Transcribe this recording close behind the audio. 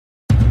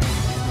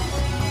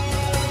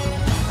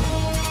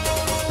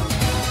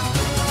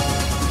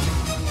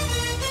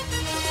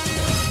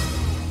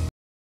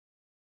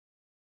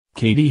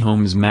Katie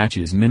Holmes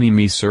matches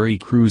mini-me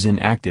Suri Cruise in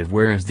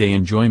activewear as they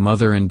enjoy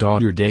Mother and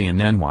Daughter Day in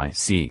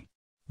NYC.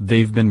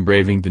 They've been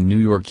braving the New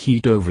York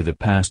heat over the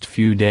past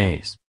few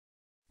days.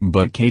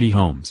 But Katie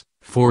Holmes,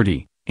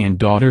 40, and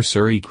daughter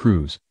Suri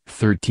Cruise,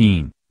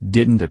 13,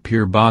 didn't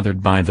appear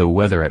bothered by the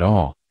weather at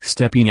all,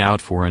 stepping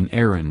out for an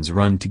errands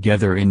run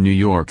together in New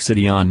York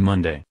City on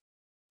Monday.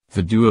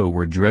 The duo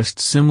were dressed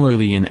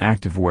similarly in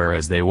activewear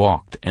as they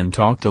walked and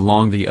talked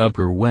along the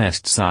Upper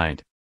West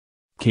Side.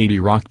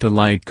 Katie rocked a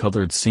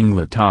light-colored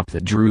singlet top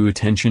that drew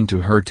attention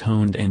to her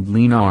toned and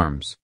lean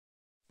arms.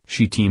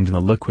 She teamed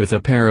the look with a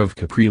pair of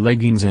capri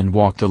leggings and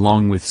walked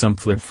along with some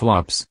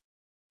flip-flops.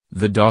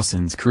 The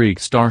Dawson's Creek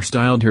star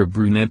styled her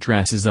brunette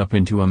dresses up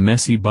into a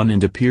messy bun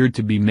and appeared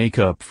to be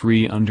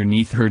makeup-free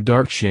underneath her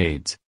dark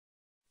shades.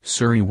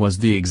 Suri was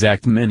the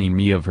exact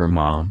mini-me of her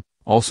mom,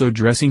 also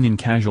dressing in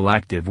casual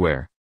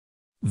activewear.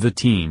 The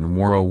teen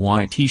wore a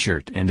white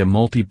t-shirt and a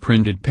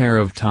multi-printed pair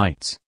of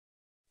tights.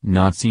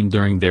 Not seen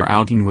during their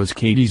outing was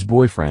Katie's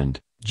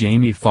boyfriend,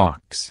 Jamie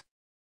Foxx.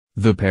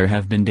 The pair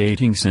have been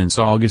dating since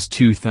August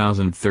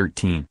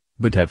 2013,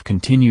 but have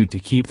continued to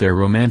keep their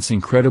romance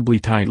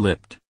incredibly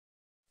tight-lipped.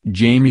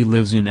 Jamie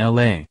lives in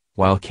LA,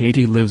 while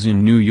Katie lives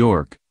in New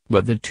York,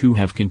 but the two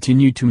have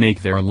continued to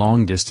make their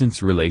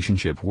long-distance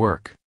relationship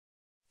work.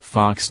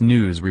 Fox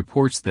News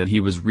reports that he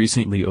was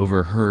recently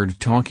overheard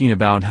talking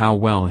about how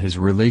well his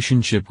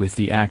relationship with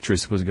the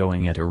actress was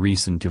going at a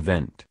recent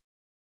event.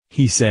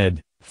 He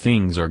said,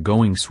 "Things are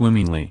going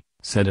swimmingly,"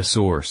 said a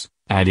source,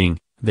 adding,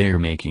 "They're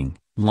making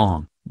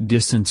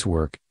long-distance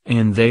work,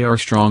 and they are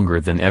stronger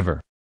than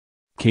ever."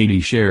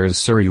 Katie shares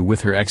Suri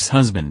with her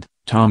ex-husband,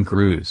 Tom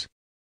Cruise.